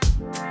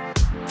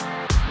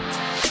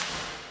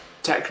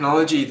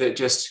Technology that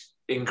just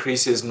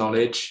increases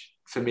knowledge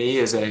for me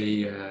is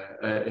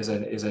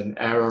an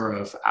error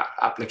of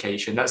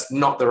application. That's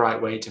not the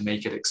right way to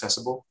make it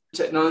accessible.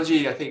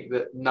 Technology, I think,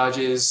 that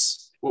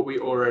nudges what we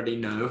already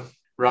know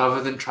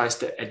rather than tries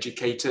to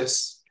educate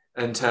us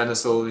and turn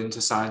us all into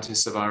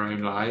scientists of our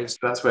own lives.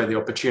 That's where the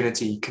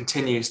opportunity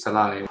continues to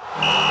lie.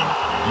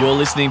 You're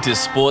listening to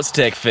Sports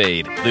Tech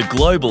Feed, the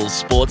global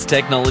sports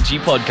technology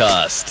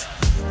podcast.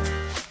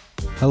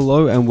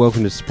 Hello and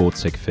welcome to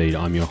Sports Tech Feed.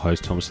 I'm your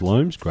host, Thomas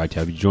Loams. Great to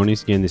have you join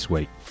us again this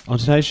week. On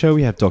today's show,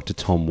 we have Dr.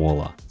 Tom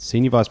Waller,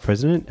 Senior Vice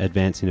President,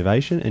 Advanced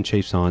Innovation and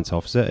Chief Science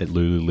Officer at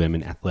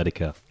Lululemon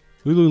Athletica.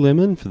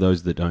 Lululemon, for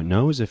those that don't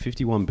know, is a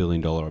 $51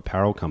 billion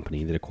apparel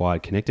company that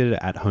acquired connected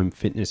at-home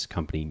fitness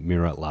company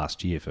Mirror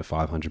last year for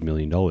 $500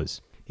 million.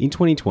 In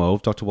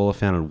 2012, Dr. Waller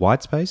founded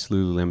Whitespace,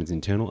 Lululemon's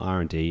internal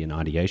R&D and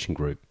ideation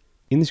group.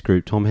 In this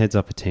group, Tom heads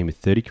up a team of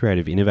 30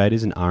 creative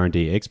innovators and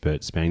R&D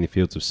experts spanning the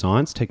fields of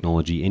science,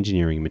 technology,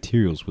 engineering, and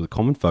materials with a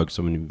common focus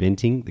on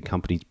inventing the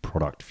company's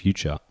product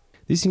future.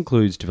 This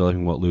includes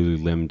developing what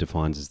Lululemon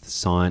defines as the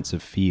science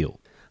of feel,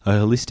 a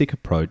holistic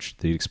approach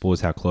that explores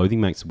how clothing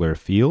makes the wearer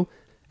feel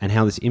and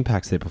how this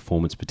impacts their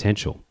performance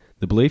potential.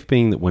 The belief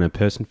being that when a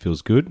person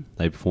feels good,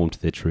 they perform to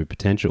their true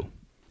potential.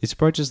 This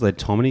approach has led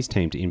Tom and his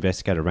team to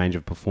investigate a range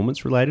of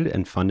performance-related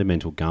and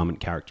fundamental garment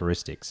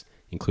characteristics,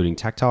 including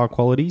tactile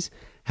qualities,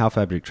 how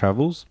fabric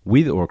travels,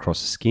 with or across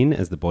the skin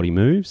as the body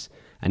moves,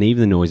 and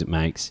even the noise it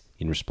makes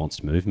in response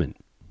to movement.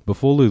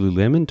 Before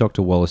Lululemon,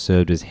 Dr. Waller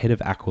served as head of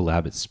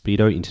Aqualab at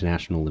Speedo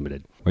International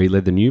Limited, where he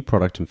led the new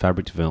product and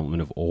fabric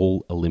development of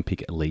all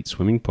Olympic elite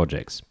swimming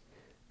projects.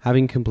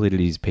 Having completed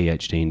his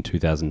PhD in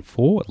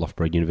 2004 at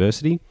Loughborough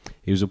University,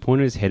 he was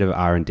appointed as head of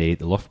R&D at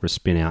the Loughborough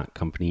spin-out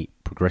company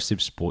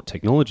Progressive Sport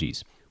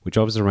Technologies, which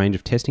offers a range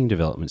of testing and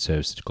development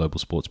services to global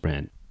sports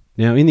brand.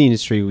 Now, in the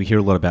industry, we hear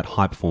a lot about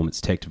high-performance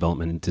tech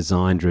development and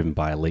design driven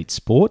by elite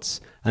sports,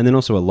 and then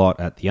also a lot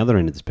at the other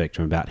end of the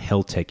spectrum about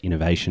health tech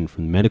innovation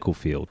from the medical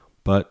field.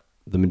 But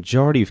the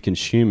majority of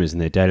consumers in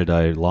their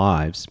day-to-day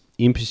lives,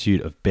 in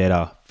pursuit of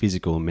better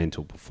physical and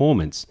mental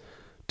performance,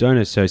 don't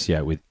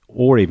associate with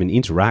or even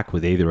interact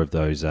with either of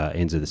those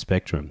ends of the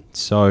spectrum.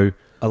 So,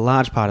 a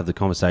large part of the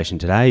conversation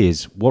today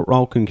is what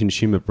role can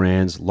consumer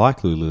brands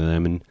like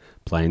Lululemon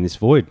play in this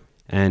void?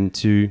 And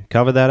to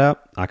cover that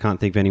up, I can't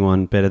think of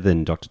anyone better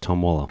than Dr.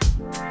 Tom Waller.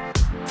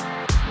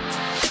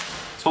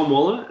 Tom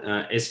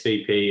Waller,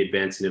 SVP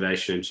Advanced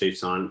Innovation and Chief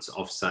Science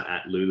Officer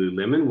at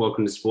Lululemon.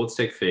 Welcome to Sports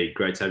Tech Feed.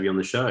 Great to have you on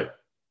the show.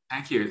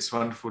 Thank you. It's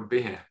wonderful to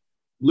be here.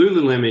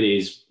 Lululemon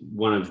is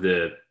one of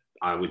the,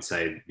 I would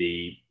say,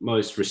 the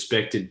most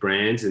respected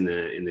brands in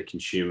the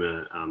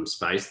consumer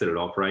space that it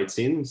operates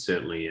in.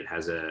 Certainly, it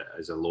has a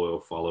loyal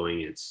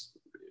following. It's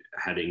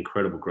had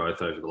incredible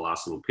growth over the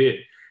last little bit.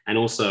 And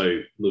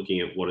also looking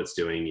at what it's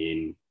doing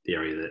in the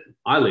area that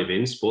I live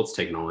in, sports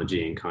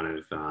technology and kind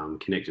of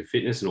connected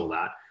fitness and all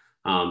that,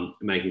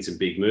 making some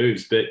big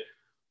moves. But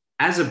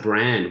as a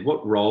brand,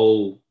 what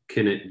role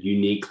can it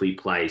uniquely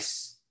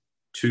place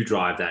to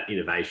drive that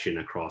innovation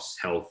across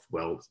health,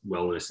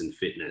 wellness and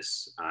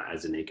fitness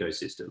as an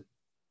ecosystem?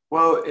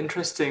 Well,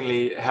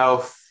 interestingly,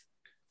 health,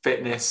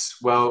 fitness,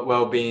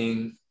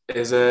 well-being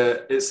it's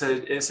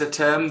a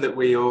term that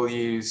we all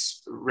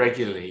use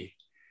regularly.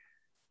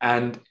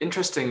 And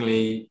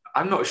interestingly,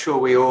 I'm not sure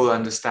we all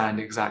understand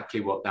exactly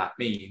what that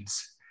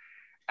means.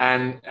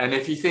 And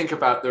if you think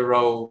about the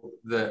role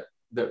that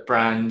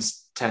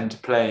brands tend to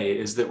play,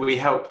 is that we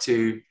help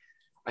to,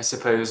 I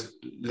suppose,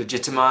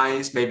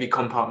 legitimize, maybe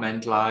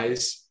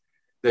compartmentalize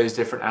those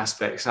different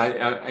aspects.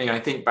 I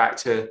think back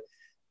to,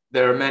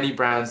 there are many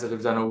brands that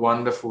have done a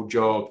wonderful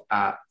job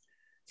at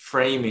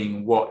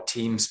framing what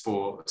team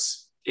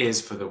sports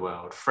is for the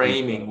world,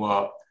 framing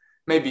what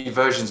maybe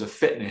versions of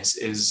fitness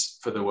is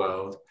for the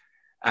world,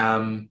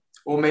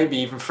 or maybe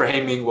even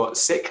framing what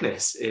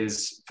sickness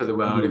is for the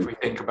world. If we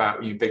think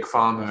about big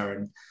pharma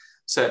and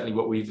certainly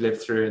what we've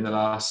lived through in the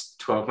last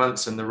 12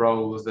 months and the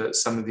role that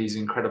some of these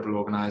incredible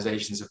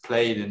organizations have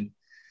played in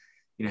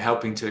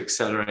helping to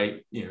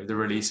accelerate the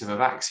release of a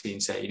vaccine,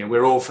 say,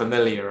 we're all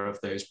familiar of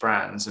those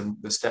brands and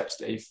the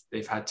steps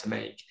they've had to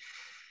make.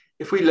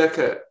 If we look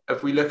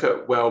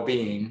at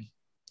well-being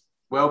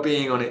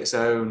on its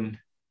own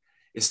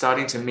is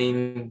starting to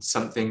mean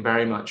something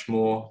very much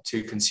more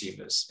to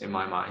consumers, in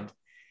my mind,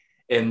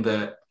 in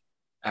that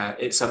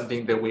it's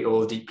something that we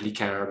all deeply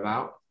care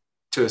about,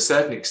 to a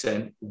certain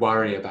extent,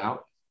 worry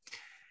about.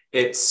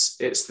 It's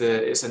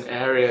an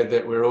area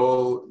that we're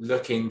all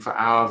looking for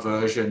our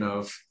version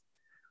of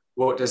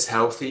what does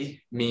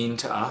healthy mean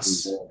to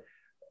us?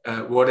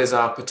 What is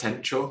our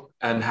potential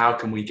and how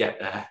can we get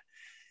there?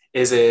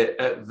 Is it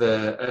at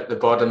the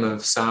bottom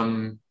of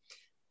some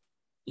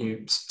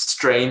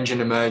strange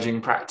and emerging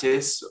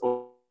practice,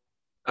 or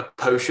a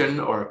potion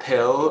or a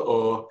pill,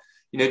 or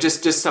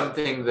just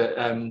something that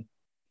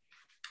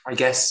I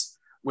guess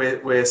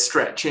we're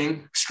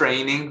stretching,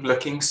 straining,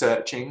 looking,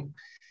 searching.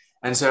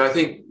 And so I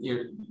think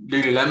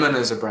Lululemon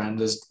as a brand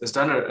has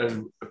done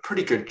a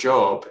pretty good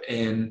job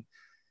in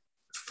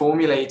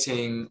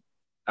formulating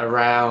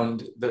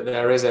around that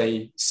there is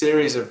a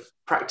series of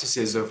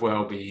practices of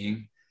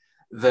well-being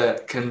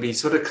that can be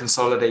sort of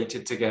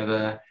consolidated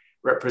together,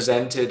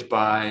 represented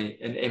by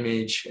an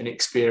image, an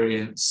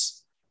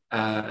experience,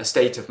 a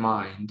state of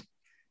mind,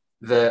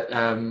 that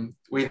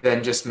we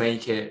then just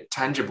make it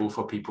tangible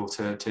for people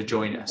to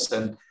join us.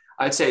 And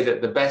I'd say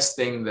that the best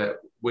thing that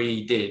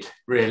we did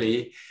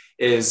really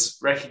is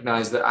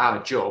recognize that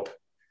our job,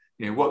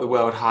 what the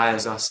world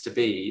hires us to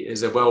be,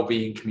 is a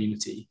well-being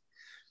community.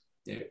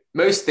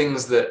 Most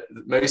things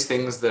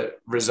that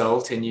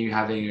result in you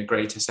having a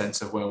greater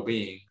sense of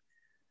well-being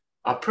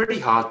are pretty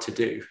hard to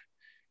do.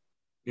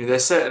 They're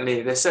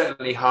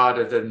certainly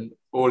harder than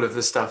all of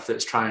the stuff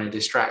that's trying to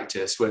distract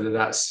us, whether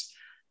that's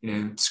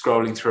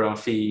scrolling through our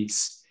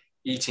feeds,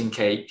 eating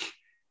cake,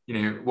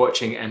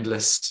 watching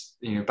endless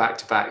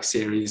back-to-back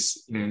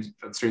series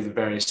through the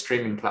various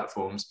streaming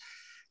platforms.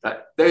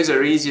 That those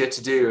are easier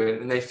to do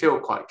and they feel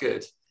quite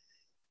good.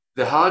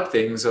 The hard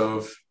things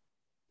of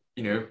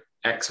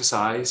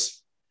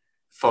exercise,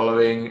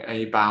 following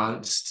a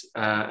balanced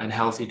and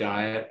healthy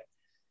diet,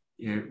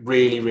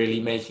 really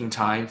making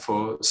time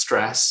for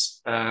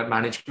stress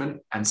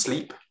management and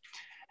sleep,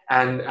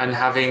 and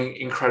having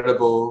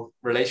incredible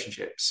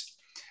relationships.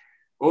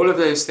 All of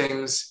those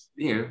things,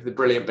 the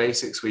brilliant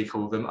basics we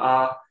call them,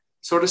 are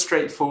sort of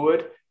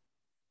straightforward,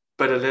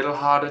 but a little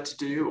harder to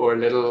do, or a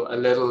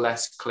little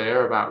less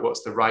clear about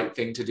what's the right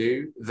thing to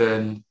do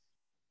than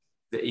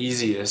the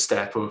easier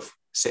step of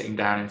sitting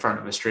down in front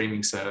of a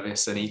streaming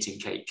service and eating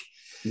cake.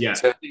 Yeah.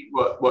 So I think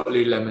what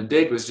Lululemon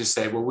did was just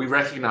say, well, we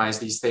recognize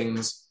these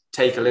things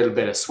take a little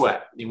bit of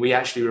sweat. We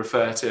actually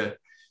refer to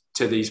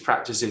these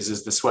practices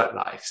as the sweat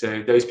life.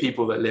 So those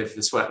people that live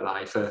the sweat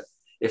life,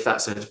 if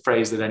that's a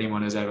phrase that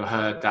anyone has ever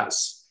heard,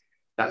 that's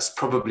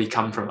probably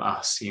come from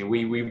us.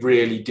 We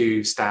really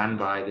do stand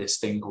by this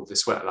thing called the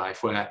sweat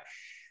life, where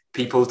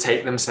people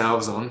take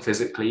themselves on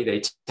physically,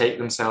 they take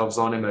themselves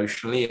on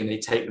emotionally, and they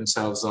take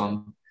themselves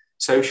on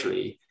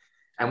socially.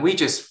 And we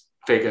just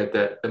figured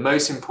that the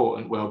most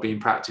important well-being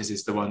practice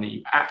is the one that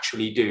you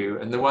actually do,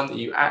 and the one that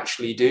you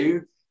actually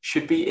do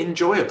should be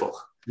enjoyable.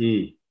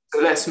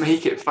 So let's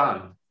make it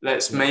fun.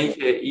 Let's make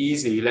it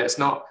easy. Let's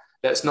not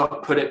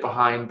put it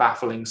behind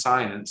baffling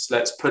science.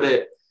 Let's put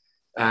it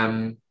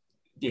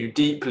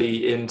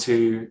deeply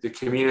into the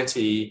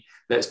community.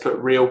 Let's put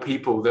real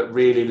people that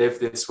really live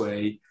this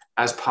way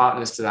as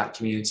partners to that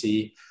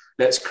community.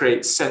 Let's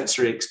create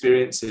sensory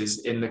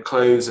experiences in the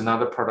clothes and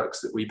other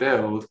products that we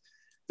build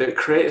that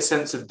create a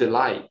sense of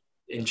delight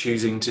in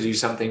choosing to do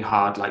something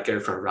hard, like go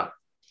for a run.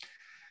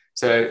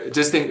 So I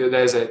just think that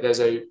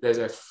there's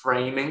a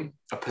framing,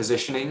 a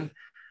positioning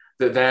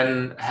that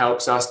then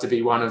helps us to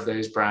be one of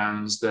those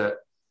brands that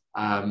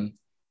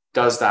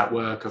does that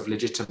work of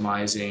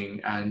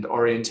legitimizing and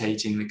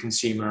orientating the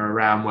consumer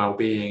around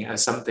well-being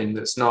as something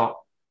that's not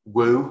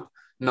woo,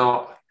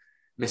 not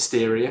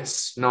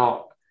mysterious,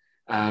 not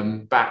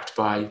backed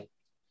by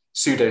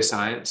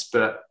pseudoscience,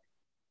 but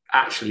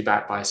actually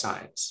backed by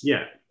science.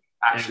 Yeah.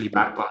 Actually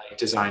backed by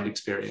designed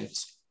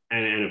experience.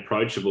 And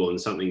approachable, and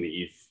something that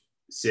you've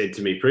said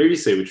to me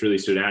previously, which really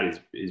stood out,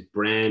 is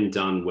brand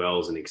done well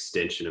is an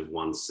extension of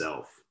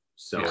oneself.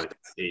 So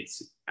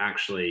it's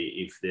actually,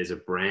 if there's a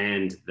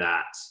brand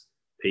that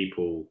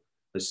people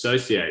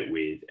associate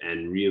with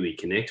and really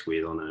connect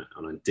with on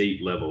a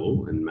deep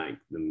level and make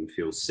them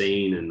feel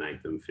seen and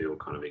make them feel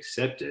kind of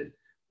accepted,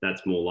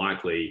 that's more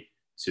likely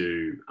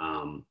to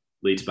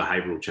lead to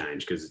behavioral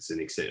change, because it's an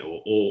extent,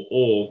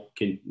 or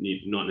can,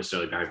 not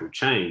necessarily behavioral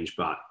change,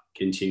 but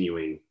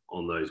continuing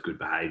on those good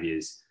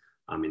behaviors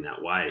in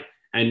that way.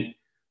 And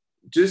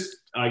just,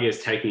 I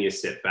guess, taking a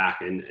step back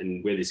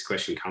and where this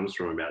question comes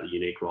from about the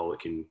unique role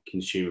that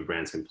consumer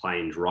brands can play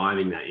in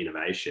driving that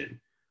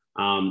innovation.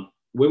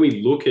 When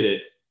we look at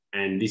it,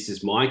 and this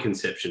is my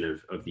conception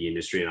of the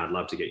industry, and I'd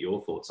love to get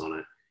your thoughts on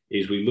it,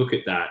 is we look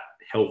at that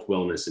health,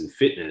 wellness, and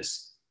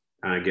fitness.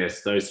 And I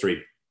guess those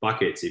three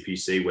buckets, if you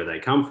see where they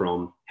come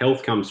from,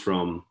 health comes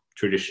from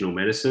traditional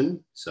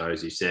medicine. So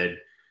as you said,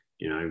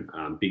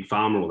 big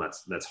pharma, well,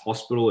 that's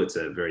hospital. It's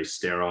a very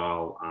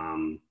sterile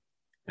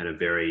and a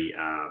very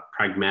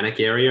pragmatic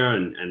area,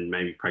 and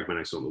maybe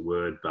pragmatic's not the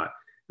word, but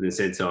in the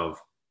sense of,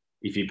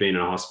 if you've been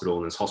in a hospital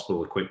and there's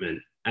hospital equipment,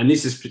 and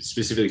this is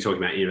specifically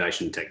talking about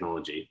innovation and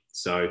technology.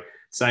 So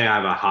say I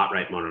have a heart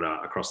rate monitor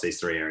across these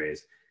three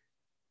areas.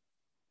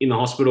 In the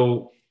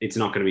hospital, it's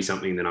not going to be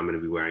something that I'm going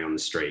to be wearing on the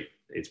street.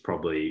 It's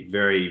probably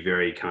very,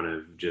 very kind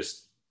of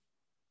just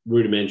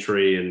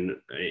rudimentary and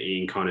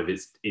in kind of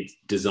its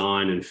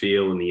design and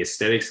feel and the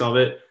aesthetics of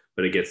it,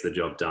 but it gets the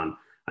job done.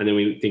 And then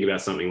we think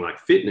about something like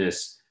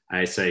fitness,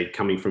 I say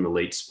coming from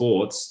elite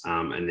sports,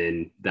 and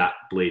then that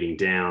bleeding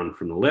down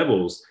from the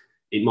levels,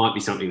 it might be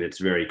something that's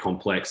very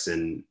complex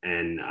and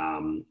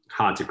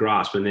hard to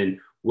grasp. And then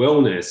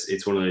wellness,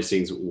 it's one of those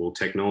things, well,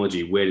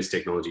 technology, where does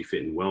technology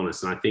fit in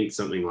wellness? And I think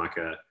something like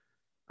a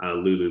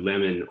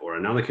Lululemon or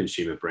another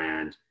consumer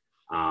brand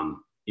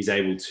is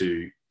able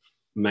to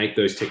make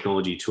those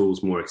technology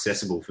tools more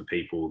accessible for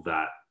people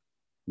that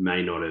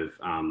may not have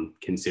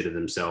considered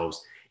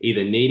themselves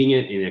either needing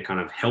it in a kind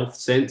of health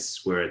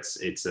sense, where it's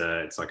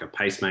like a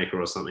pacemaker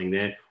or something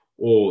there,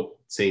 or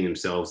seeing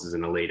themselves as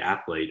an elite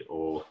athlete,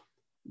 or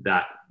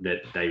that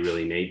they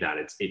really need that.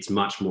 It's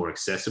much more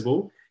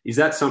accessible. Is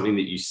that something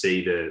that you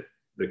see the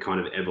kind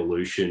of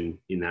evolution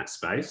in that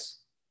space?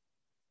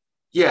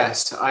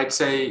 Yes, I'd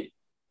say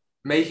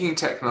making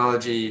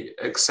technology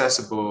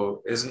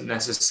accessible isn't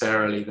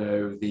necessarily,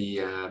 though,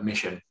 the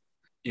mission.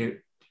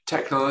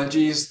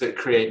 Technologies that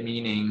create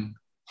meaning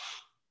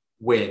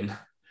win.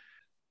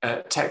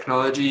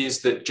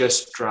 Technologies that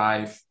just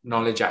drive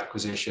knowledge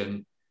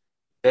acquisition,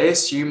 they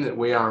assume that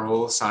we are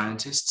all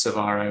scientists of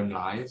our own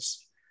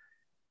lives.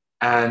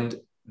 And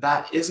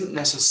that isn't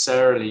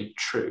necessarily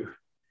true.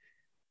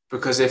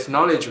 Because if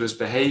knowledge was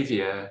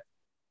behavior,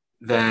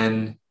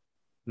 then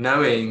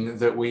knowing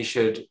that we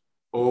should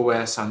all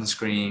wear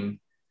sunscreen,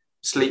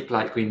 sleep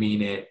like we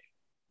mean it,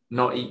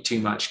 not eat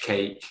too much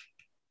cake,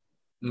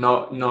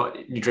 not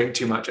drink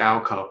too much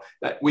alcohol,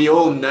 that we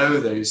all know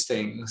those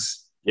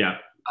things are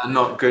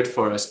not good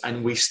for us,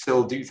 and we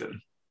still do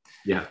them.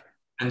 Yeah.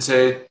 And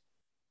so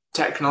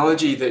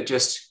technology that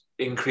just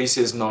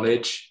increases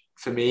knowledge,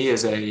 for me,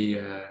 is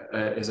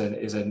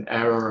an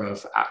error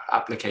of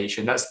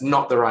application. That's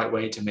not the right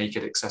way to make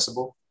it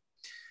accessible.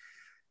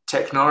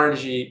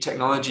 Technology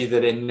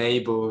that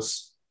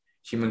enables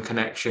human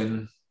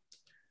connection,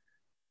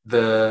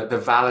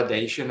 the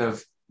validation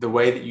of the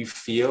way that you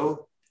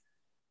feel.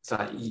 It's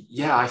like,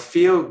 yeah, I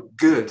feel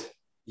good.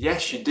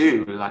 Yes, you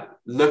do. Like,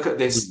 look at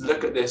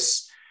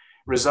this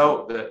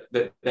result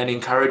that then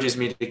encourages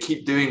me to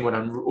keep doing what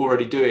I'm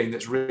already doing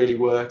that's really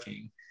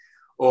working.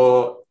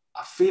 Or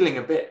I'm feeling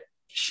a bit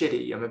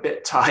shitty, I'm a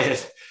bit tired.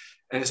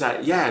 And it's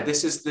like, yeah,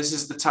 this is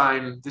the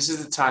time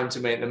to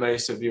make the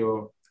most of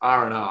your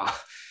R&R.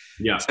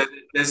 Yeah. So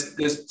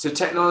there's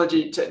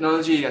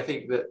technology, I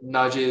think, that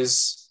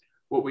nudges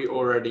what we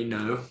already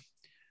know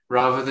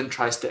rather than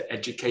tries to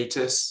educate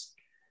us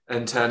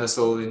and turn us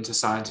all into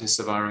scientists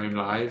of our own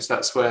lives.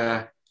 That's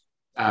where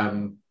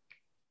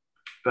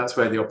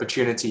the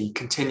opportunity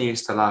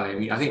continues to lie. I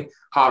mean, I think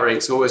heart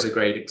rate's always a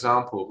great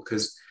example,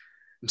 because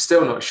I'm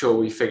still not sure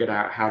we figured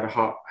out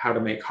how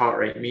to make heart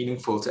rate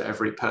meaningful to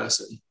every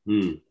person.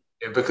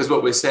 Because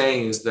what we're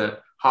saying is that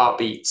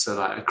heartbeats are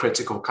like a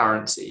critical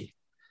currency,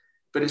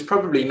 but it's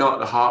probably not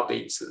the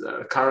heartbeats that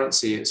are a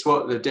currency. It's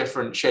what the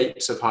different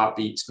shapes of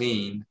heartbeats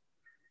mean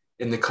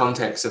in the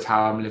context of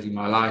how I'm living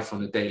my life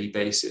on a daily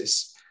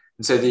basis.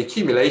 And so the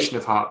accumulation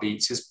of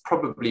heartbeats is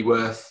probably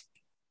worth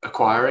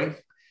acquiring.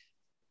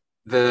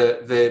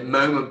 The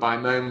moment by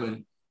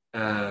moment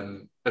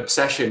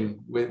obsession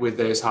with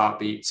those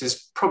heartbeats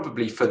is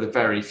probably for the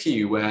very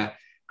few, where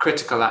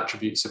critical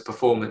attributes of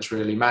performance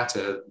really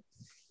matter.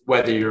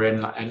 Whether you're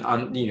in an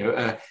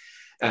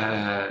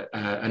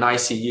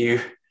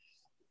ICU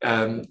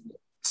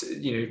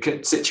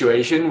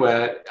situation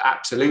where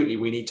absolutely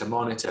we need to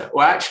monitor,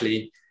 or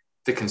actually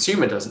the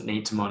consumer doesn't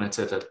need to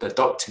monitor, the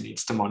doctor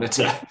needs to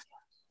monitor. Yeah.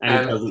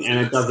 And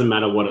it doesn't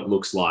matter what it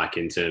looks like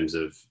in terms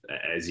of,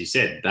 as you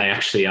said, they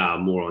actually are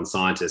more on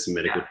scientists and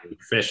medical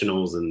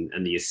professionals and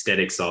the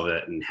aesthetics of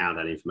it and how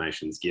that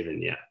information is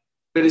given. Yeah.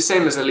 But it's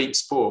same as elite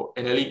sport.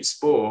 In elite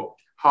sport,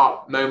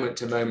 moment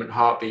to moment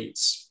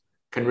heartbeats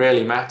can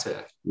really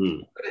matter.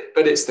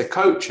 But it's the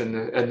coach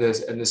and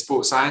the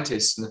sports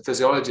scientists and the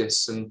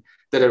physiologists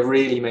that are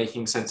really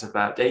making sense of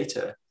that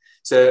data.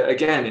 So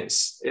again,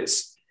 it's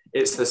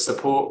the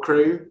support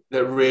crew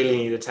that really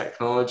need the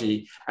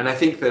technology. And I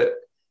think that,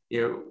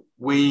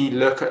 we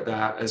look at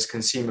that as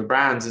consumer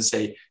brands and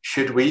say,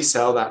 should we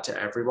sell that to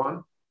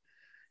everyone?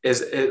 Is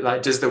it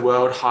like, does the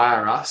world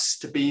hire us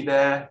to be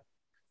their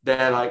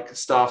like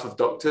staff of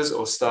doctors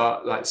or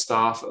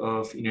staff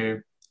of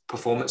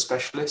performance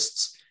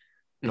specialists?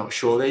 Not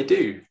sure they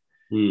do.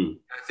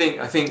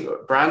 I think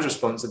brand's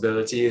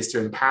responsibility is to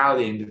empower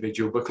the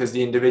individual, because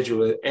the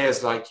individual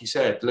is, like you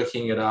said,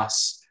 looking at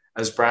us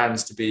as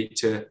brands to be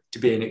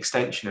an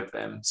extension of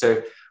them.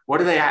 So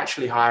what are they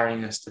actually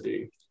hiring us to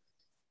do?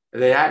 Are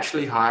they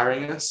actually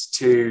hiring us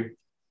to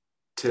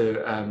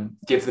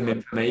give them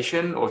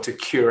information or to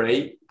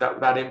curate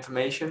that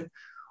information?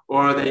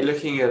 Or are they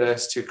looking at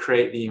us to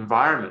create the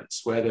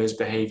environments where those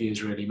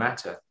behaviors really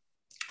matter?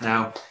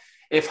 Now,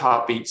 if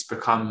heartbeats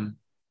become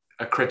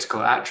a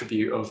critical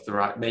attribute of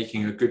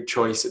making a good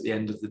choice at the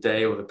end of the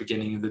day or the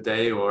beginning of the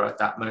day or at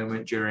that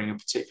moment during a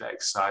particular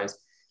exercise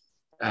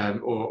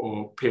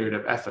or period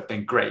of effort,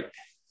 then great.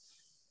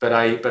 But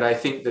I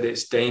think that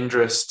it's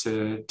dangerous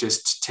to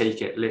just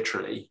take it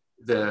literally,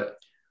 that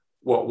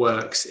what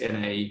works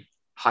in a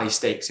high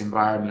stakes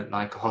environment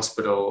like a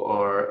hospital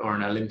or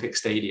an Olympic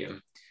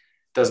stadium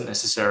doesn't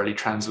necessarily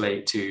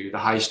translate to the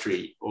high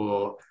street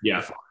or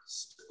the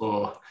forest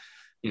or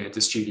the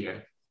studio.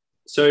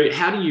 So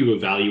how do you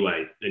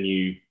evaluate a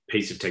new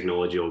piece of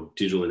technology or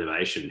digital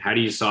innovation? How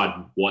do you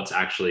decide what's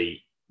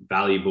actually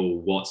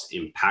valuable, what's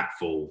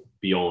impactful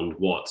beyond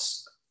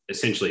what's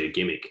essentially a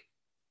gimmick?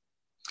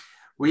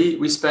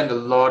 We spend a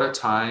lot of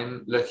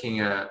time looking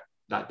at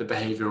like the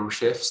behavioral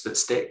shifts that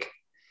stick.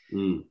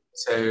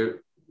 So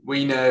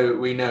we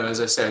know,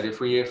 as I said, if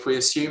we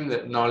assume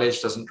that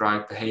knowledge doesn't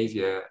drive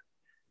behavior,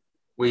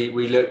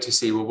 we look to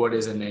see, well, what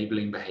is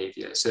enabling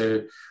behavior?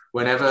 So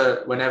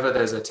whenever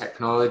there's a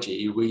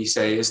technology, we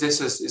say, is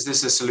this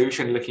a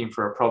solution looking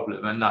for a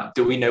problem, and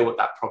do we know what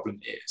that problem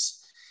is?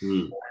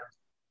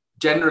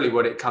 Generally,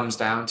 what it comes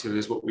down to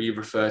is what we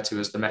refer to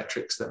as the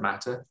metrics that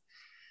matter.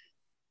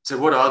 So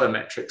what are the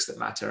metrics that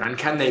matter, and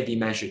can they be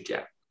measured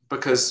yet?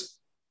 Because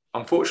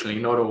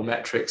unfortunately, not all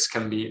metrics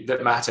can be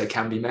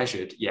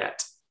measured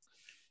yet,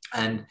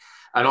 and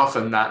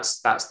often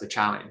that's the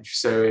challenge.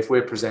 So if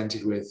we're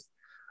presented with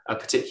a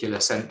particular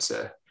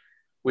sensor,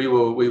 we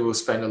will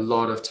spend a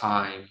lot of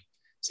time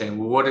saying,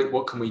 well,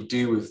 what can we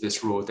do with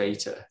this raw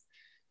data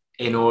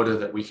in order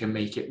that we can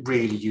make it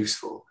really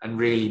useful and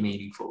really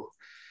meaningful?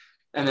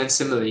 And then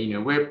similarly,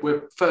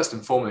 we're first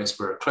and foremost,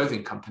 we're a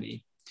clothing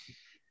company.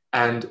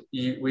 And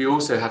we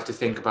also have to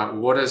think about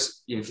if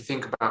you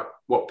think about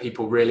what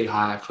people really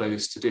hire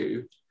clothes to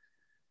do,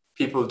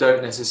 people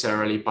don't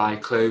necessarily buy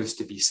clothes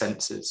to be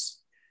sensors.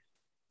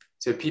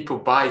 So people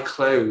buy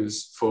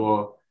clothes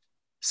for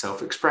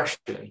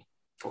self-expression,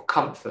 for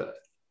comfort,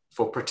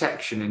 for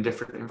protection in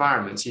different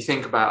environments. You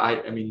think about,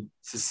 I mean,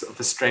 this is sort of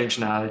a strange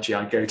analogy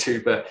I go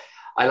to, but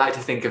I like to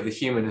think of the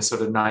human as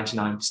sort of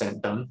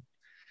 99% done.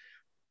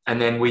 And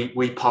then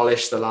we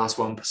polish the last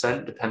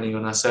 1% depending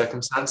on our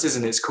circumstances,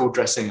 and it's called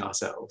dressing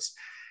ourselves.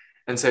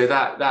 And so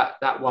that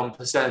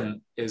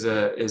 1% is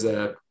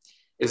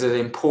an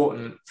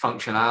important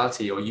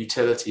functionality or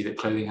utility that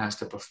clothing has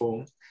to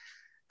perform.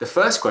 The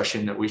first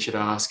question that we should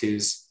ask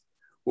is,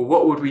 well,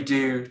 what would we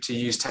do to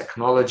use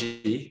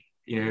technology,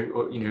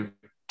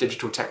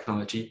 digital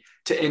technology,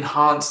 to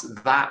enhance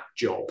that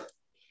job?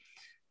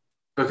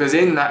 Because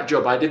in that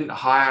job, I didn't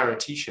hire a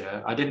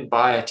t-shirt. I didn't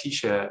buy a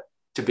t-shirt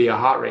to be a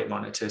heart rate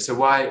monitor. So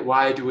why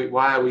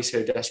are we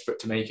so desperate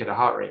to make it a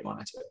heart rate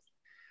monitor?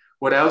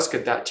 What else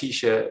could that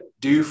t-shirt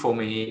do for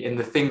me in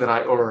the thing that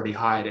I already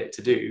hired it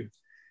to do,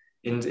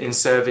 in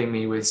serving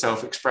me with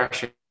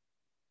self-expression,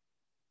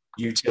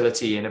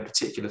 utility in a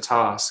particular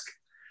task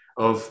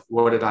of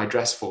what did I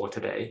dress for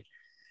today?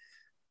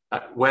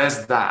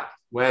 Where's that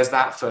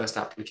first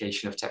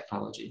application of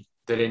technology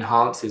that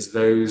enhances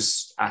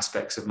those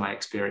aspects of my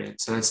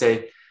experience? And I'd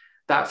say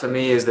that for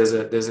me is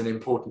there's an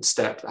important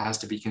step that has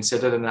to be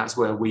considered, and that's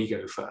where we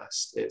go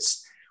first.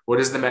 It's, what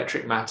does the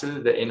metric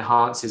matter that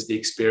enhances the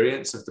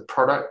experience of the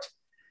product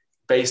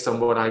based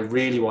on what I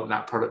really want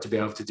that product to be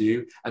able to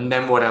do, and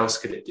then what else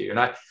could it do? And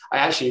I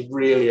actually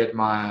really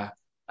admire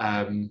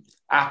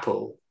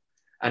Apple,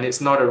 and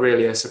it's not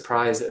really a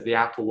surprise that the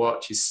Apple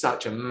Watch is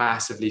such a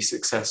massively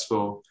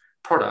successful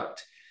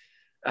product,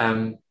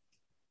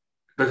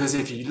 because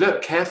if you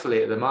look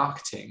carefully at the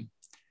marketing,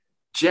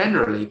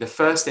 generally the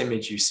first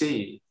image you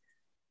see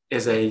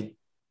is a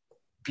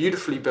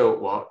beautifully built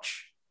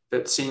watch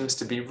that seems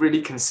to be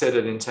really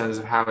considered in terms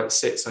of how it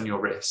sits on your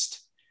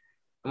wrist.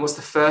 And what's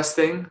the first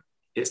thing?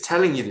 It's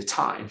telling you the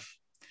time.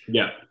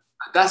 Yeah.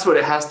 That's what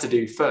it has to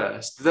do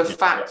first. The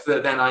fact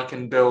that then I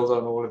can build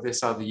on all of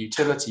this other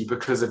utility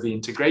because of the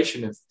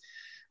integration of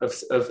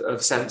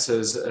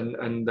sensors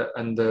and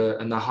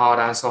the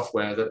hardware and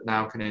software that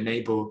now can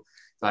enable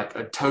like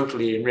a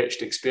totally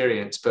enriched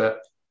experience. But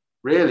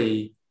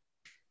really,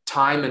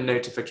 time and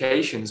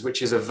notifications,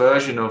 which is a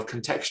version of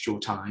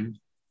contextual time,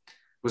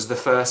 was the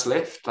first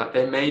lift. Like,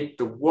 they made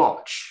the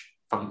watch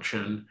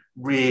function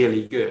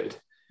really good,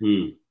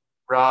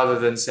 rather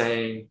than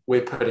saying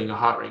we're putting a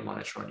heart rate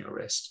monitor on your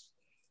wrist.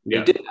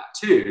 They did that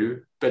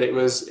too, but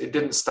it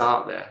didn't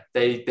start there.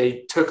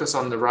 They took us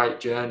on the right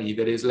journey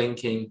that is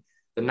linking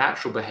the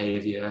natural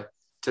behavior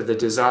to the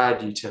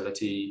desired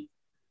utility,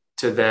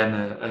 to then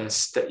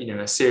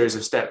a series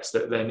of steps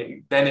that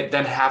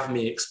then have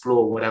me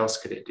explore what else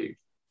could it do.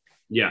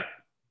 Yeah.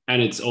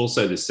 And it's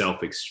also the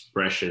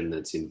self-expression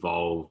that's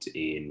involved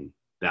in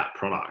that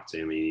product.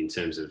 I mean, in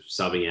terms of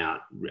subbing out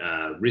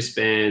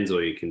wristbands,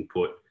 or you can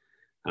put,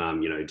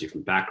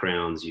 different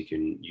backgrounds. You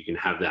can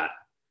have that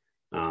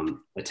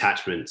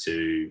attachment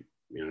to,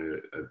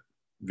 a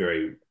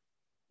very,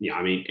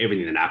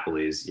 everything that Apple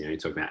is. You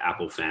talk about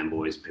Apple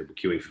fanboys and people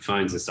queuing for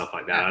phones and stuff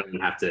like that.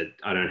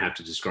 I don't have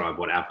to describe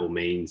what Apple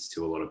means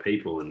to a lot of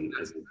people, and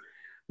as a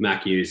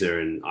Mac user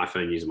and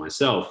iPhone user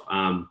myself.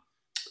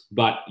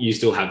 But you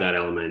still have that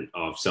element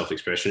of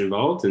self-expression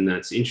involved. And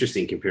that's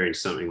interesting comparing to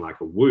something like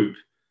a Whoop,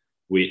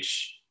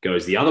 which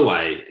goes the other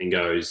way and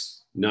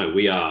goes, no,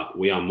 we are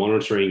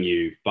monitoring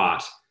you,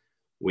 but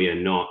we are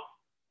not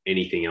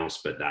anything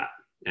else but that.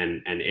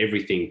 And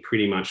everything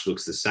pretty much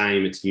looks the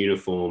same. It's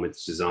uniform.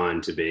 It's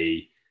designed to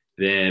be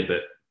there,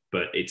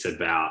 but it's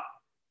about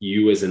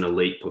you as an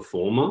elite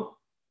performer.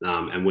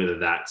 And whether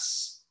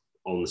that's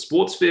on the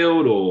sports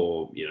field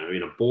or,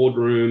 in a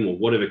boardroom or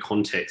whatever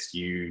context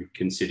you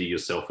consider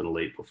yourself an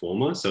elite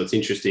performer. So it's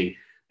interesting,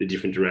 the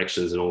different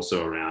directions, and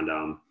also around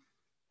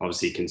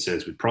obviously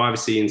concerns with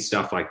privacy and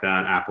stuff like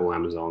that. Apple,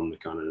 Amazon, the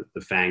kind of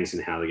the FANGs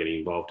and how they're getting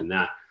involved in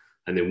that.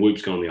 And then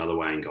Whoop's gone the other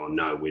way and gone,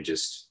 no,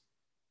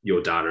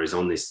 your data is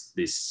on this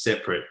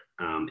separate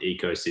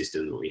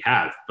ecosystem that we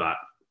have. But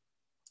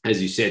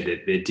as you said,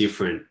 they're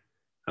different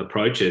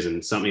approaches.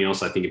 And something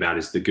else I think about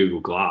is the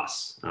Google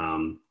Glass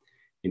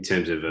in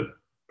terms of a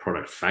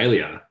product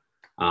failure.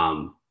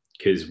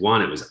 Because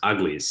one, it was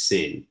ugly as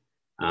sin.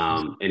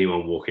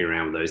 Anyone walking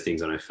around with those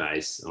things on their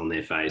face,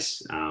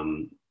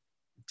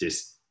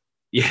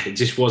 it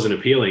just wasn't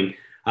appealing.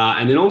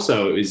 And then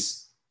also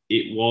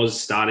it was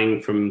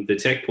starting from the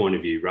tech point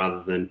of view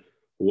rather than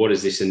what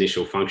is this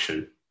initial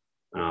function,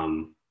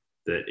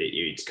 that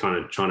it's kind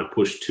of trying to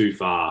push too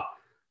far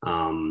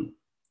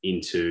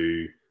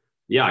into,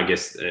 I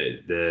guess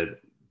the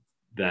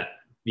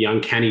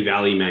uncanny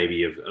valley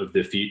maybe of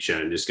the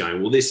future, and just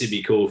going, well, this would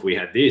be cool if we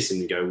had this,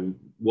 and you go,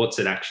 what's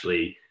it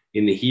actually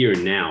in the here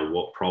and now?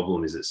 What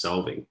problem is it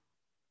solving?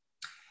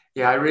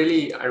 Yeah, I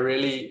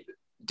really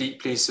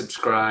deeply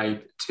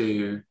subscribe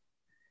to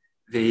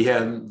the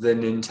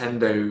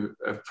Nintendo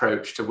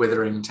approach to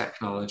withering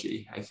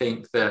technology. I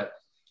think that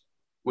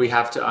we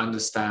have to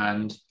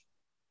understand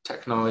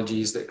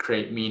technologies that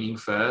create meaning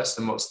first,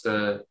 and what's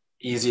the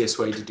easiest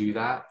way to do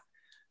that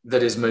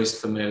is most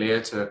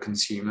familiar to a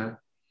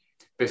consumer,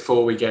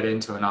 before we get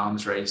into an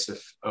arms race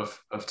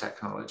of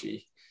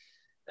technology.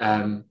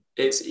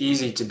 It's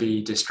easy to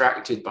be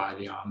distracted by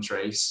the arms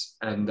race,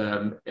 and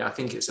I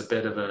think it's a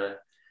bit of a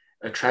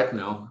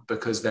treadmill,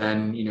 because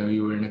then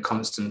you were in a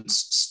constant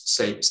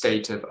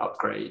state of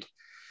upgrade.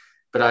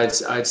 But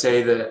I'd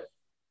say that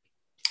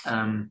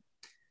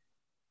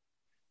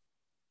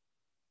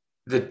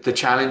the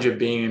challenge of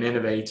being an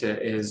innovator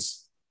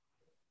is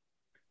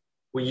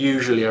we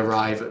usually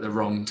arrive at the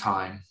wrong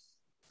time,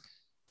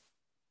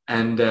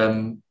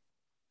 and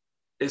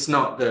it's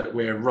not that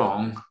we're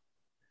wrong.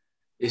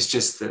 It's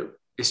just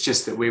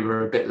that we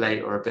were a bit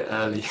late or a bit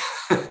early,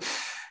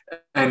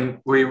 and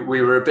we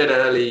were a bit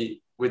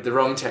early with the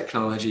wrong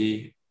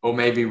technology, or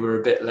maybe we're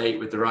a bit late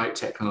with the right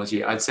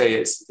technology. I'd say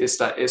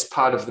it's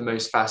part of the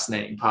most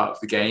fascinating part of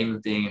the game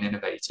of being an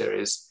innovator,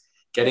 is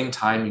getting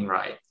timing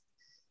right.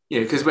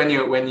 Because when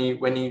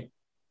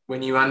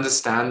you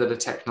understand that a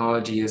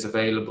technology is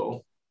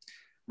available,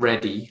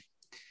 ready,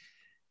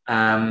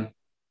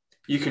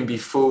 you can be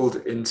fooled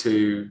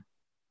into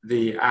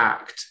the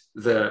act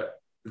that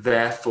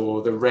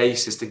therefore the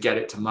race is to get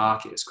it to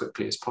market as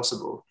quickly as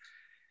possible.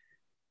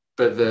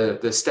 But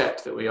the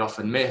step that we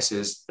often miss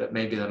is that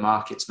maybe the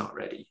market's not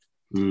ready,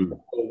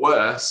 or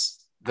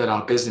worse, that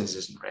our business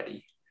isn't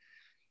ready.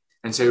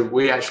 And so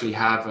we actually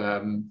have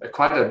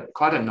quite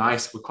a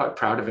nice, we're quite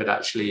proud of it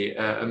actually,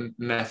 a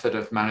method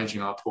of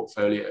managing our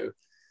portfolio,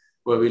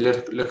 where we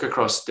look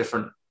across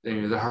different,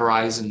 the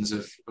horizons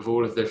of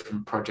all of the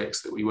different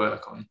projects that we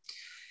work on.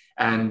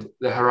 And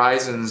the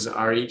horizons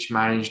are each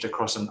managed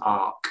across an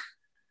arc.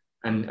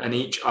 And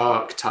each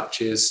arc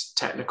touches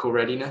technical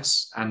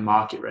readiness and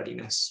market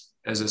readiness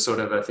as a sort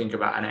of a, think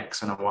about an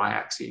X and a Y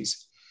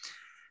axis.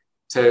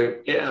 So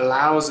it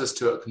allows us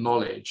to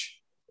acknowledge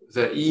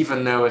that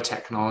even though a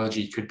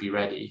technology could be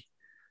ready,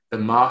 the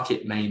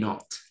market may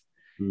not.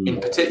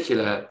 In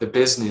particular, the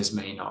business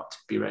may not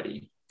be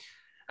ready.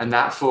 And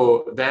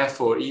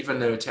therefore, even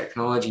though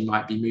technology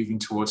might be moving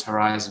towards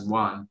horizon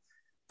 1,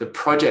 the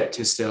project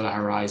is still a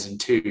horizon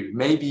 2,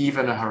 maybe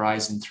even a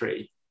horizon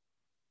 3.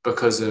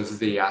 Because of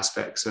the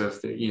aspects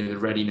of the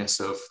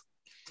readiness of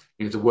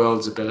the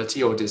world's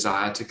ability or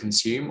desire to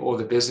consume, or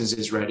the business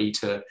is ready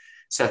to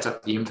set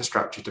up the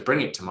infrastructure to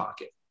bring it to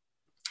market.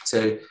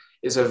 So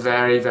it's a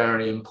very,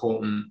 very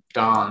important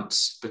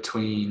dance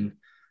between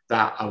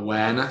that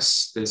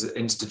awareness. There's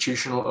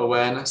institutional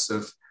awareness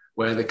of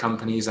where the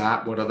company's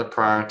at, what are the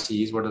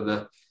priorities, what are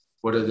the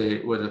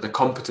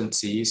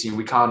competencies.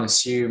 We can't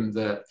assume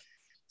that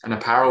an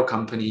apparel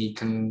company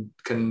can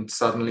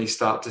suddenly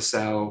start to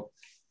sell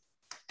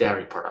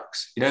dairy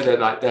products.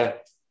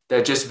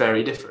 They're just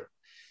very different.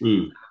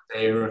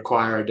 They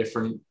require a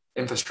different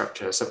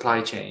infrastructure,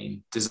 supply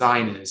chain,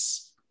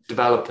 designers,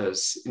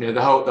 developers.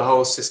 The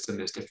whole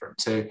system is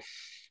different. So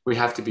we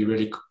have to be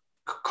really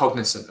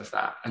cognizant of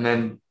that. And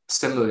then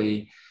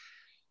similarly,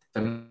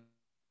 they're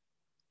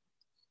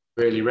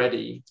really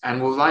ready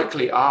and will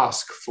likely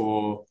ask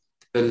for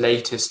the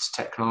latest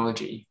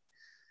technology.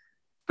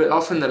 But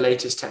often the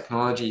latest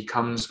technology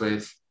comes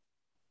with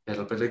a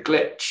little bit of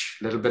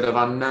glitch, a little bit of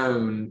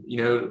unknown.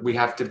 We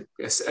have to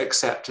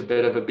accept a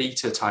bit of a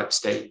beta type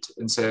state,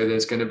 and so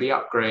there's going to be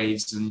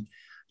upgrades, and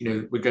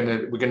we're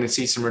going to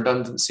see some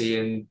redundancy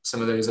in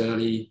some of those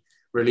early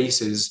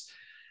releases,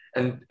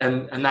 and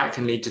that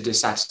can lead to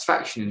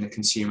dissatisfaction in the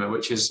consumer,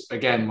 which is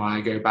again why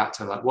I go back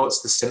to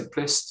what's the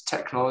simplest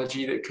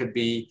technology that could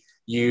be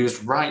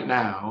used right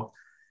now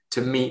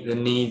to meet the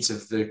needs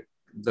of the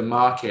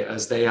market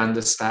as they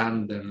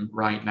understand them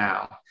right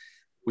now.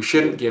 We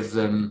shouldn't give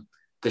them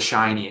the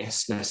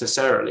shiniest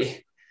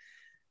necessarily,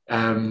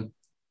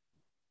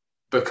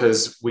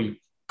 because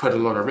we put a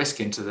lot of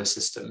risk into the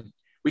system.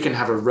 We can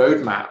have a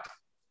roadmap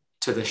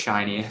to the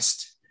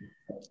shiniest,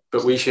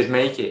 but we should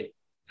make it,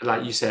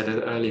 like you said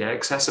earlier,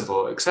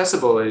 accessible.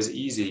 Accessible is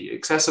easy.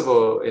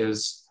 Accessible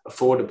is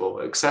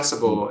affordable.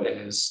 Accessible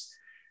is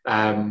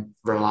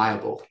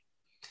reliable.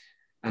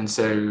 And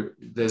so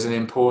there's an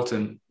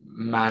important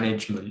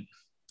management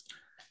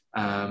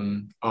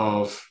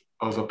of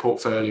of a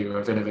portfolio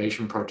of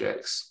innovation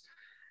projects.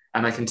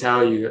 And I can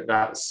tell you that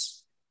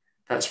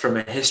that's from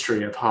a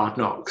history of hard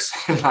knocks,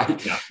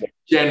 like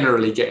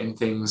generally getting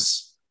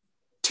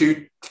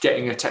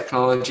getting a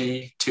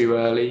technology too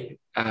early,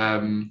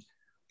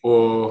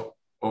 or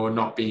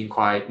not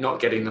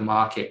getting the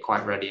market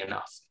quite ready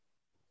enough.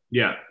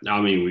 Yeah,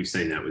 I mean, we've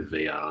seen that with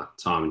VR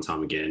time and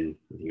time again.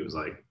 I think it was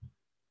like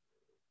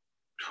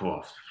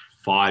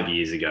 5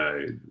 years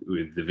ago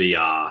with the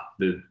VR.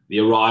 The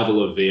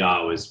arrival of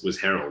VR was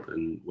heralded,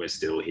 and we're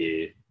still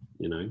here,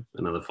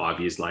 another 5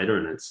 years later,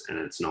 and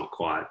it's not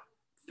quite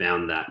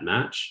found that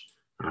match.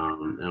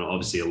 And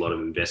obviously a lot of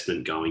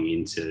investment going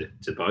into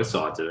both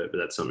sides of it, but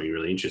that's something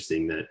really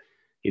interesting that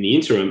in the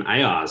interim,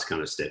 AR has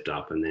kind of stepped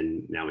up, and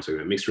then now we're talking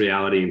about mixed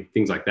reality and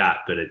things like that.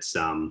 But it's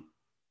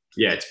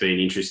been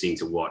interesting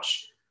to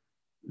watch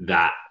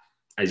that,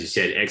 as you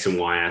said, X and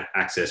Y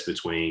access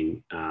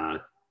between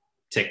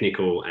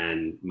technical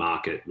and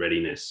market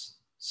readiness.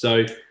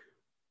 So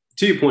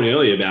to your point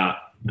earlier about,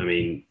 I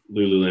mean,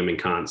 Lululemon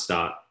can't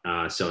start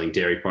selling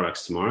dairy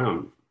products tomorrow.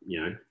 I'm,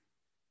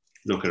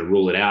 not going to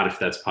rule it out if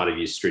that's part of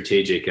your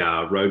strategic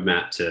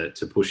roadmap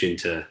to push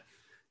into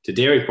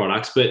dairy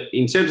products. But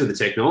in terms of the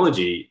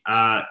technology,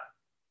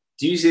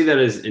 do you see that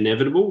as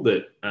inevitable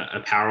that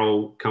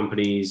apparel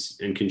companies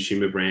and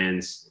consumer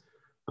brands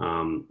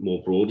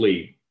more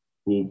broadly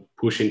will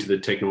push into the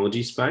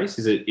technology space?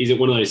 Is it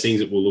one of those things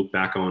that we'll look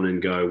back on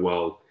and go,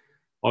 well,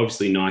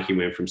 obviously Nike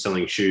went from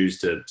selling shoes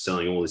to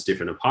selling all this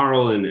different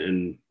apparel,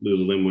 and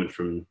Lululemon went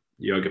from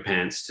yoga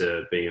pants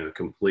to being a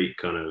complete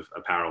kind of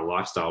apparel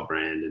lifestyle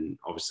brand, and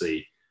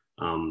obviously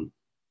some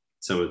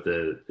of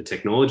the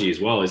technology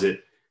as well. Is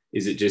it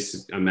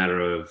just a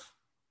matter of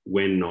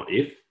when, not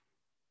if?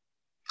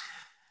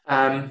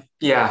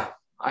 Yeah,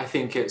 I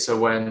think it's a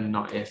when,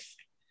 not if.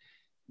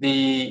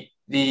 The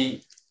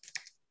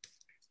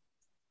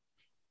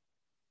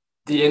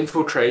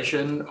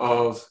infiltration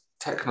of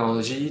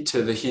technology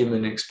to the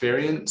human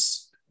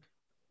experience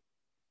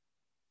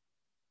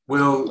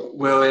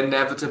will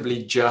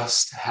inevitably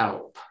just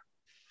help.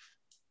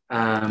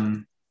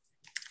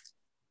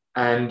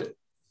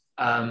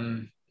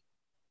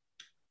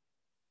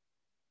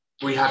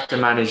 We have to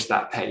manage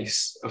that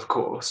pace, of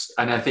course.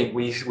 And I think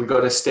we've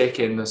got to stick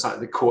in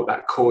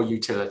that core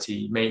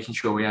utility, making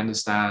sure we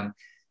understand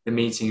the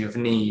meeting of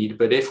need.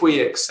 But if we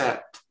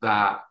accept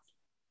that,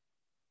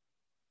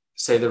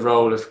 say, the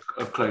role of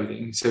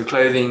clothing, so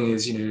clothing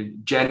is,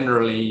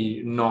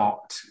 generally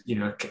not,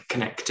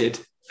 connected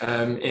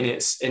in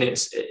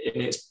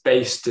its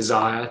base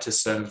desire to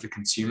serve the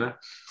consumer.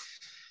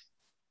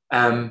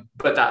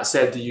 But that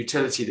said, the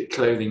utility that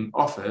clothing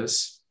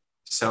offers,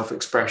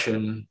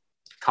 self-expression,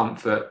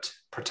 comfort,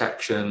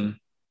 protection,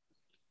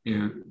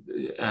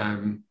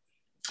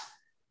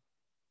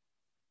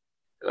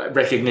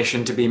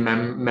 recognition to be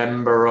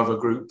member of a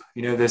group.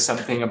 There's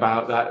something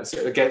about that. So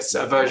it gets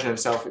a version of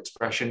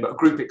self-expression, but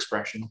group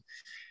expression.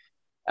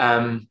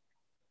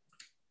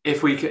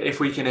 If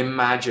we can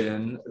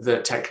imagine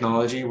that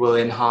technology will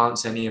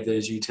enhance any of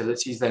those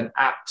utilities, then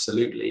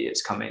absolutely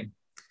it's coming.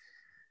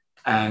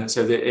 And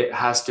so that it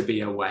has to be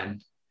a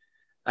when.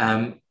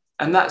 And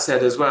that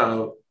said as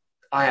well,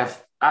 I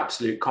have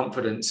absolute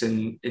confidence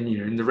in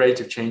the rate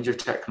of change of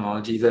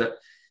technology, that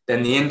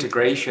then the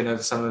integration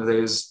of some of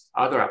those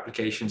other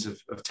applications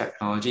of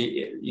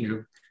technology,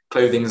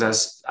 clothing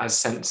as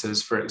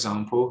sensors, for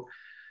example,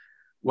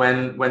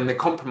 when the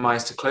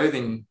compromise to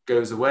clothing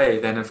goes away,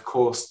 then of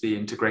course the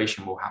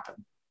integration will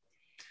happen.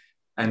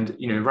 And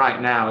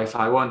right now, if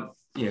I want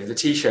the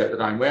t-shirt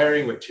that I'm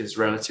wearing, which is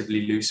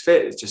relatively loose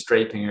fit, it's just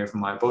draping over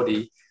my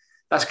body,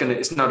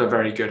 it's not a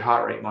very good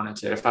heart rate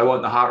monitor. If I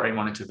want the heart rate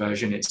monitor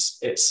version,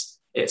 it's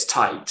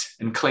tight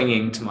and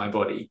clinging to my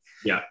body.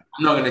 Yeah,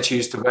 I'm not going to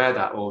choose to wear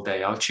that all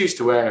day. I'll choose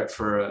to wear it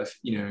for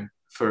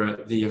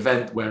the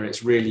event where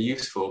it's really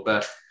useful,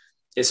 but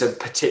it's a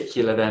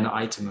particular then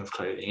item of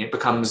clothing. It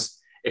becomes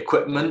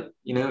equipment,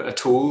 a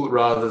tool,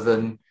 rather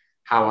than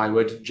how I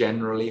would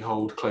generally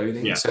hold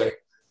clothing. Yeah. So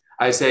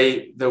I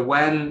say the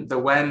when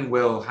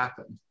will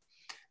happen,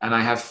 and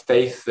I have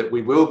faith that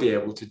we will be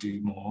able to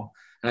do more.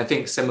 And I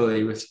think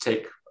similarly with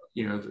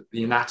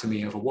the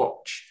anatomy of a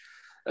watch,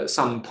 at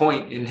some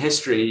point in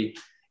history,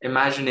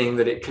 imagining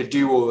that it could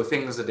do all the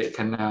things that it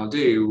can now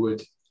do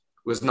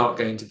was not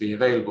going to be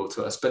available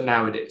to us, but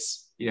now it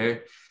is.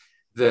 The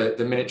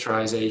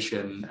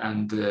miniaturization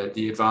and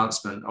the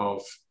advancement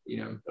of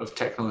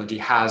technology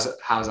has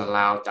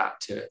allowed that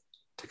to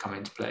come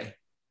into play.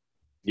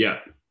 Yeah.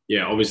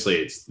 Obviously,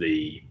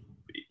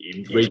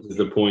 it reaches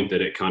the point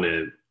that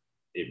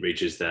it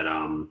reaches that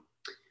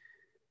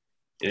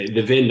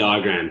the Venn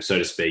diagram, so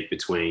to speak,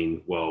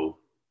 between, well,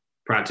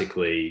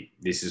 practically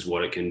this is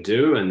what it can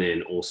do, and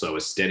then also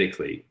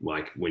aesthetically,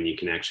 like when you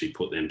can actually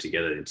put them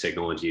together, the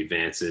technology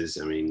advances.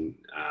 I mean,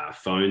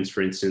 phones,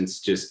 for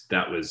instance,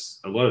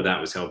 a lot of that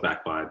was held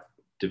back by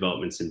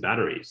developments in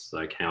batteries,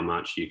 like how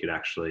much you could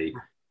actually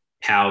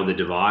power the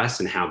device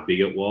and how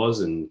big it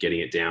was, and getting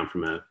it down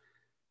from a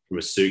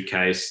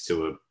suitcase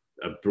to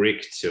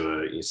brick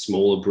to a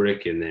smaller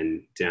brick, and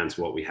then down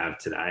to what we have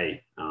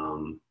today,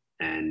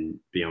 and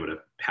being able to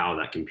power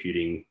that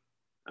computing,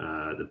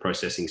 the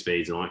processing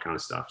speeds and all that kind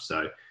of stuff.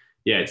 So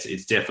yeah,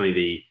 it's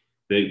definitely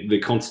the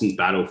constant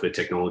battle for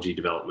technology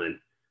development,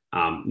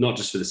 not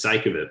just for the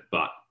sake of it,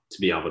 but to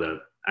be able to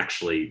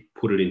actually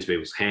put it into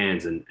people's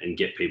hands and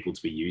get people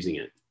to be using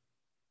it.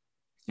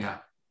 Yeah.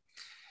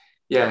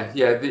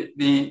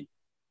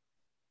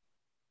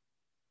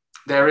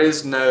 There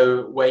is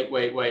no wait,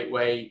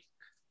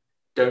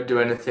 don't do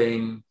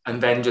anything,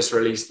 and then just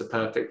release the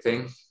perfect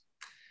thing.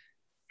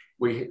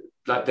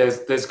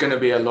 There's going to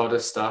be a lot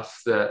of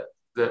stuff that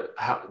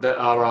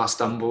are our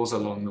stumbles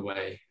along the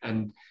way,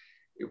 and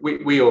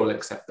we all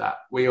accept that.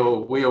 We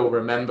all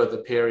remember the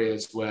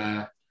periods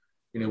where,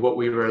 what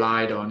we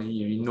relied on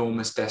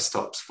enormous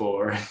desktops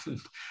for,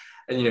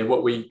 and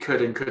what we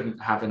could and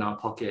couldn't have in our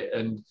pocket,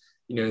 and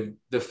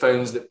the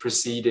phones that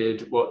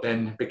preceded what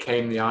then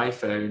became the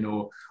iPhone,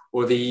 or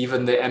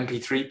even the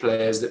MP3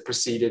 players that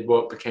preceded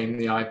what became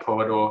the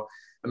iPod, or,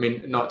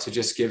 not to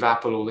just give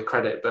Apple all the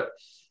credit, but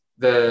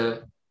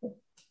there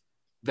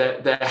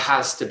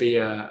has to be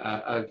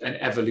an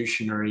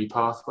evolutionary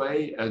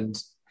pathway. And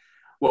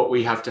what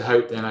we have to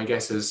hope then, I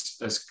guess,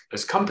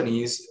 as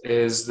companies,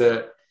 is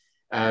that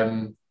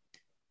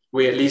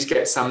we at least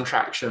get some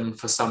traction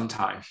for some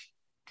time.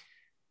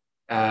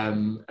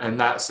 And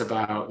that's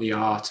about the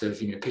art of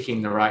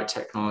picking the right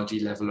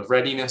technology level of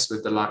readiness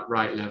with the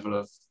right level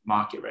of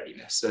market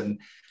readiness. And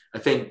I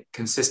think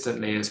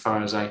consistently, as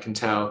far as I can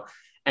tell,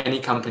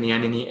 any company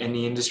and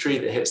any industry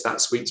that hits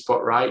that sweet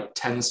spot right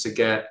tends to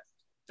get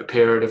a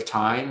period of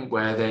time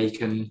where they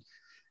can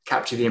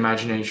capture the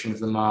imagination of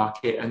the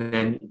market and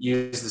then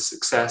use the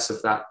success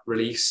of that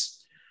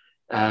release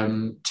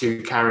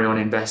to carry on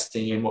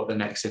investing in what the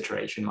next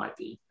iteration might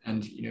be.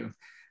 And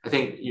I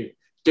think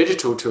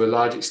digital, to a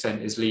large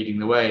extent, is leading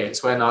the way.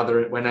 It's when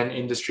an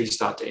industry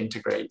start to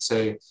integrate.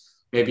 So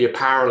maybe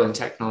apparel and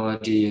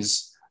technology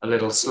is a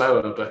little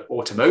slower, but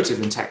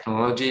automotive and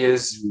technology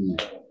is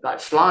like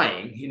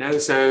flying.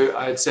 So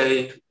I'd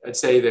say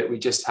that we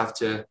just have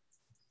to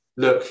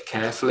look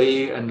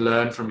carefully and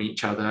learn from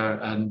each other,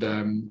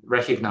 and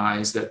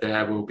recognize that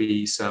there will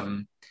be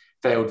some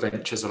failed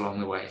ventures along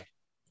the way.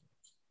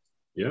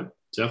 Yeah,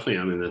 definitely.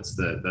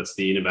 That's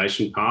the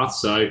innovation path.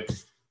 So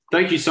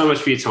thank you so much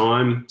for your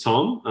time,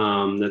 Tom.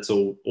 That's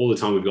all the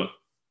time we've got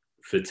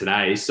for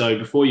today. So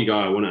before you go,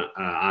 I want to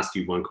ask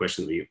you one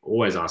question that we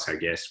always ask our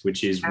guests,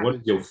 which is, what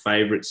is your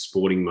favorite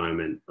sporting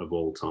moment of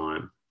all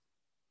time?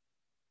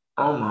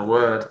 Oh my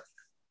word.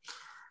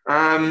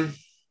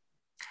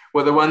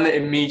 Well, the one that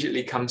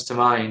immediately comes to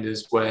mind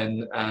is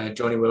when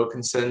Jonny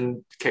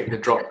Wilkinson kicked the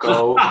drop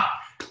goal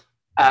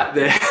at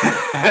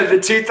the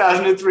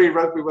 2003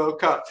 Rugby World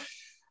Cup.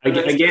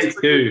 Against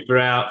who, for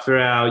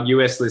our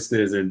US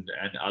listeners and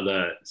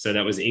other? So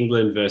that was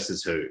England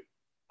versus who?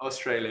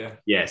 Australia.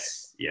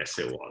 Yes,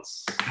 it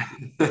was.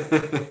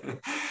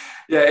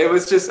 Yeah, it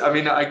was just,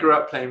 I grew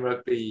up playing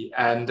rugby,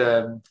 and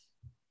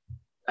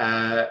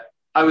I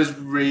was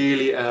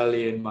really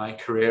early in my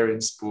career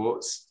in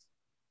sports,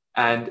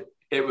 and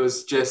it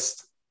was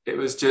just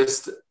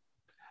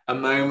a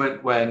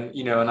moment when,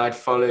 and I'd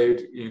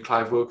followed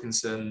Clive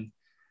Wilkinson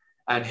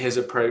and his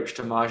approach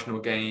to marginal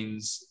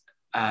gains,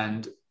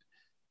 and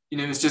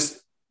it was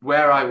just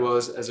where I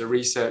was as a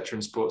researcher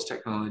in sports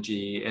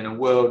technology in a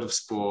world of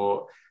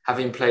sport,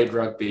 having played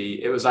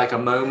rugby. It was like a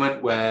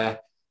moment where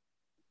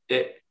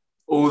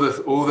all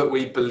that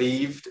we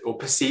believed or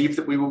perceived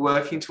that we were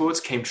working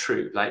towards came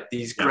true. Like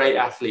these great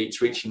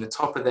athletes reaching the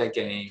top of their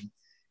game,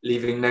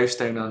 leaving no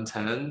stone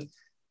unturned,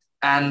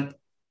 and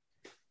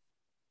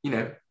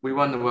we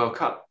won the World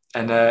Cup.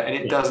 And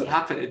it doesn't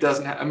happen.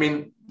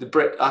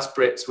 Us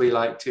Brits, we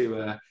like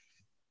to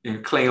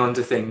cling on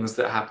to things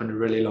that happened a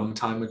really long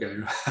time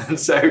ago, and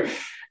so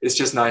it's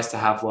just nice to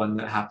have one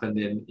that happened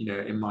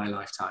in my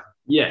lifetime.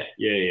 Yeah,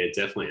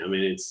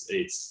 definitely.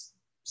 It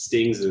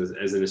stings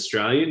as an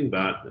Australian,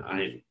 but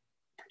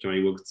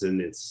Jonny Wilkinson,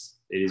 it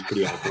is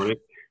pretty iconic.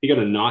 He got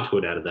a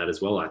knighthood out of that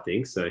as well, I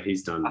think. So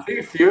he's done. I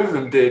think a few of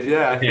them did.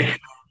 Yeah. It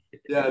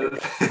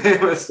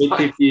was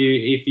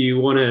if you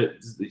want to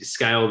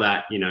scale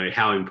that,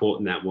 how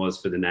important that was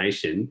for the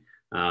nation,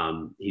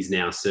 he's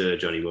now Sir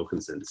Jonny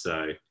Wilkinson.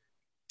 So.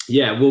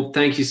 Yeah, well,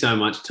 thank you so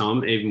much,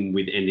 Tom, even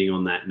with ending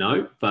on that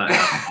note. But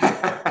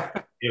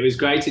it was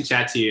great to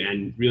chat to you,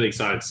 and really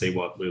excited to see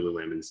what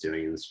Lululemon's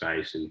doing in the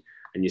space, and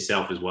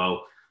yourself as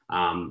well.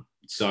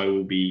 So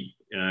we'll be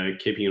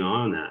keeping an eye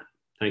on that.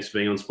 Thanks for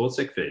being on Sports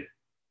Tech Feed.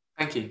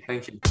 Thank you.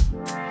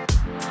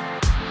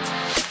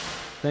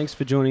 Thanks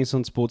for joining us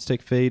on Sports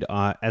Tech Feed.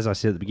 As I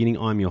said at the beginning,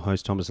 I'm your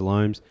host, Thomas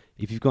Loams.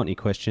 If you've got any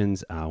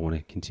questions, want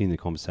to continue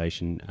the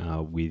conversation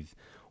with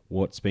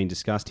what's been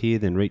discussed here,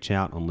 then reach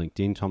out on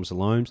LinkedIn, Thomas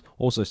Loams.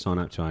 Also sign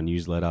up to our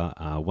newsletter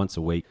once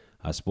a week,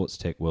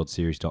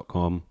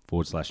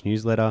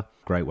 sportstechworldseries.com/newsletter.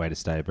 Great way to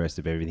stay abreast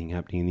of everything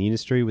happening in the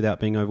industry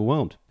without being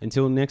overwhelmed.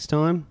 Until next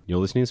time, you're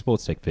listening to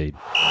Sports Tech Feed.